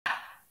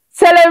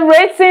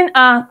celebrating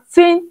our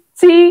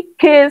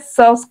 20K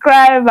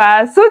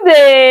subscribers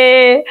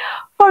today.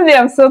 Family,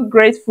 I'm so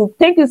grateful.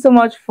 Thank you so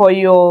much for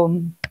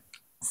your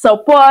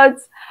support.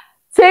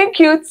 Thank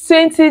you,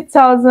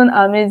 20,000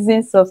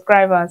 amazing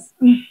subscribers.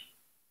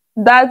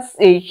 That's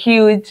a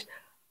huge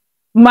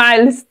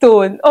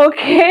milestone.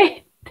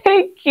 Okay.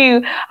 Thank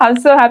you. I'm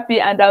so happy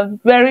and I'm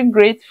very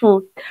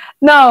grateful.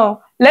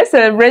 Now, let's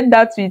celebrate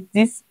that with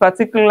this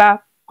particular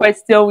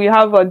question we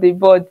have on the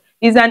board.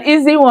 It's an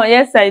easy one.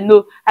 Yes, I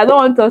know. I don't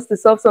want us to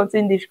solve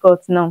something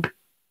difficult now.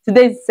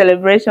 Today is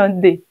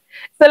celebration day.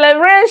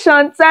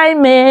 Celebration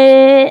time.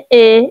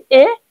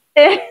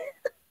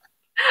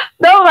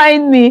 Don't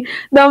mind me.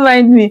 Don't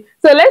mind me.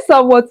 So let's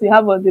solve what we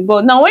have on the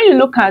board. Now, when you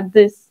look at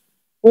this,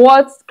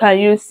 what can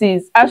you see?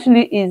 It's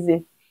actually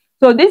easy.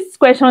 So this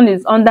question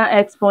is under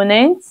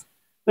exponents.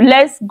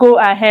 Let's go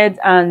ahead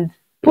and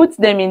put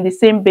them in the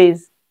same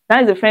base.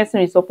 That is the first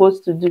thing we're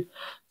supposed to do.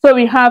 So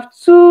we have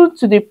 2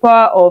 to the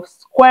power of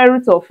square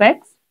root of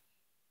x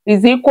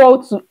is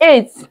equal to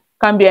 8,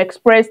 can be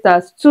expressed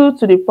as 2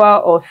 to the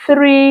power of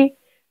 3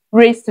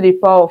 raised to the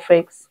power of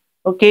x.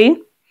 Okay.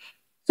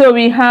 So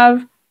we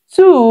have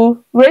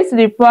 2 raised to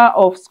the power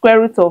of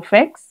square root of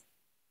x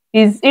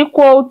is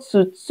equal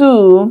to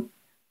 2.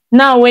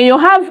 Now, when you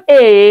have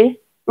a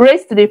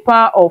raised to the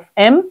power of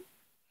m,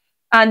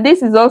 and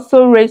this is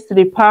also raised to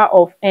the power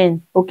of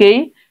n,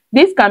 okay,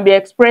 this can be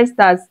expressed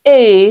as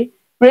a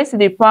raised to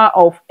the power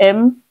of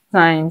m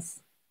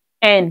times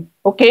n,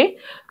 okay.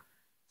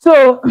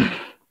 So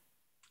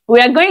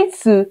we are going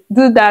to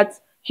do that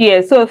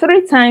here. So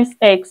 3 times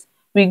x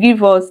will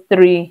give us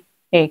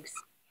 3x.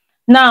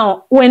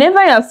 Now,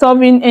 whenever you are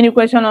solving any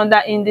question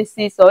under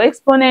indices or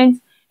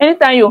exponents,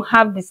 anytime you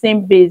have the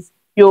same base,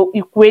 you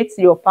equate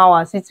your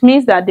powers. It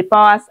means that the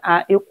powers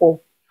are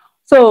equal.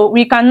 So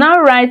we can now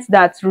write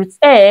that root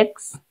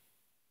x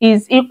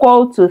is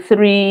equal to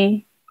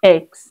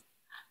 3x.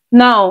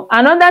 Now,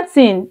 another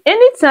thing,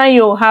 anytime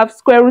you have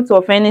square root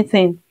of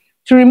anything,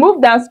 to remove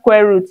that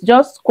square root,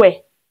 just square.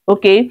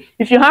 Okay,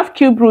 if you have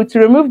cube root, to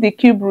remove the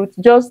cube root,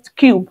 just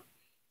cube.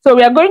 So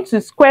we are going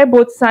to square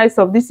both sides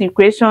of this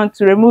equation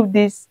to remove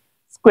this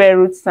square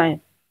root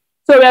sign.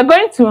 So we are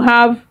going to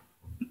have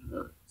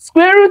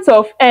square root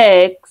of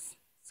x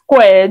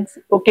squared,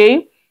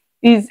 okay,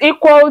 is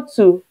equal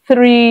to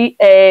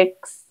 3x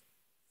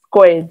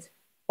squared.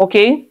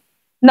 Okay,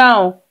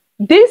 now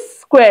this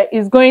square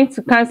is going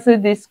to cancel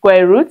this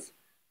square root.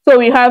 So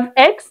we have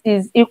x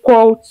is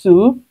equal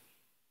to,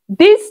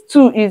 this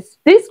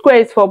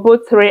square is for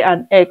both 3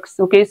 and x.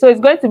 Okay, so it's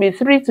going to be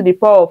 3 to the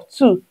power of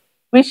 2,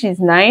 which is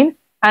 9,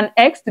 and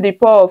x to the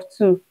power of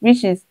 2,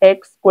 which is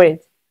x squared.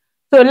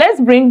 So let's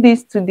bring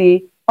this to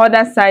the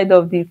other side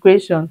of the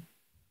equation.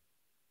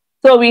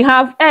 So we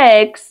have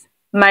x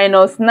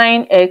minus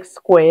 9x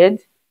squared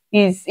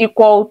is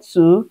equal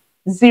to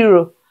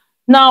 0.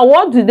 Now,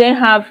 what do they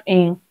have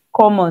in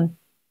common?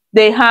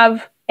 They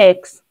have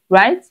x,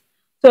 right?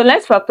 So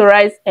let's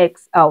factorize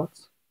x out.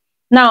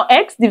 Now,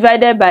 x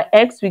divided by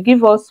x will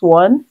give us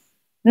 1.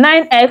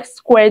 9x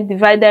squared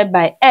divided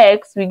by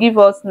x will give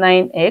us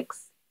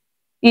 9x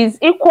is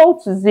equal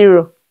to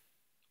 0.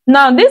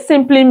 Now, this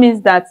simply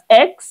means that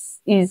x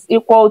is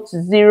equal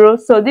to 0.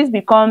 So this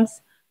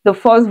becomes the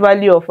first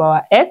value of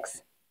our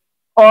x,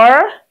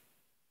 or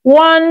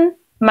 1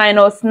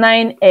 minus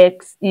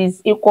 9x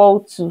is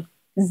equal to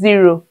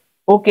 0.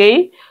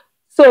 Okay,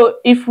 so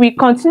if we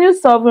continue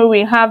solving, we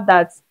have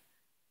that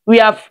we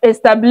have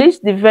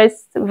established the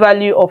first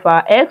value of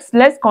our x.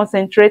 Let's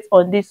concentrate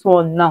on this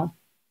one now.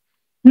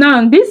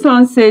 Now, this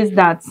one says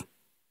that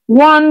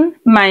 1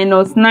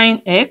 minus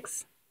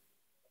 9x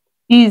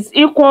is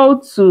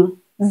equal to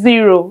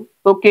 0.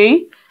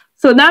 Okay,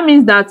 so that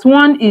means that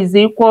 1 is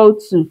equal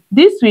to,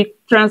 this will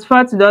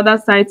transfer to the other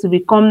side to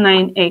become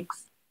 9x.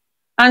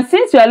 And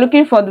since we are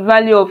looking for the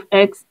value of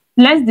x,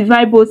 let's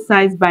divide both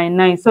sides by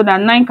 9 so that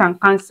 9 can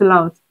cancel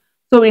out.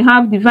 So we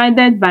have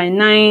divided by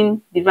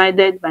 9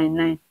 divided by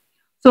 9.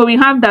 So we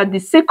have that the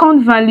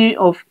second value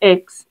of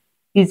x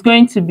is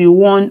going to be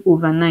 1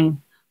 over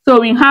 9. So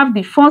we have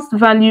the first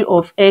value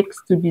of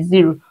x to be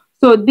 0.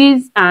 So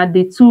these are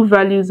the two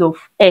values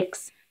of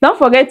x. Don't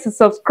forget to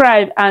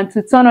subscribe and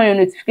to turn on your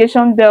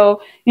notification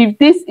bell if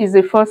this is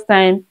the first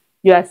time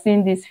you are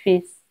seeing this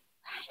face.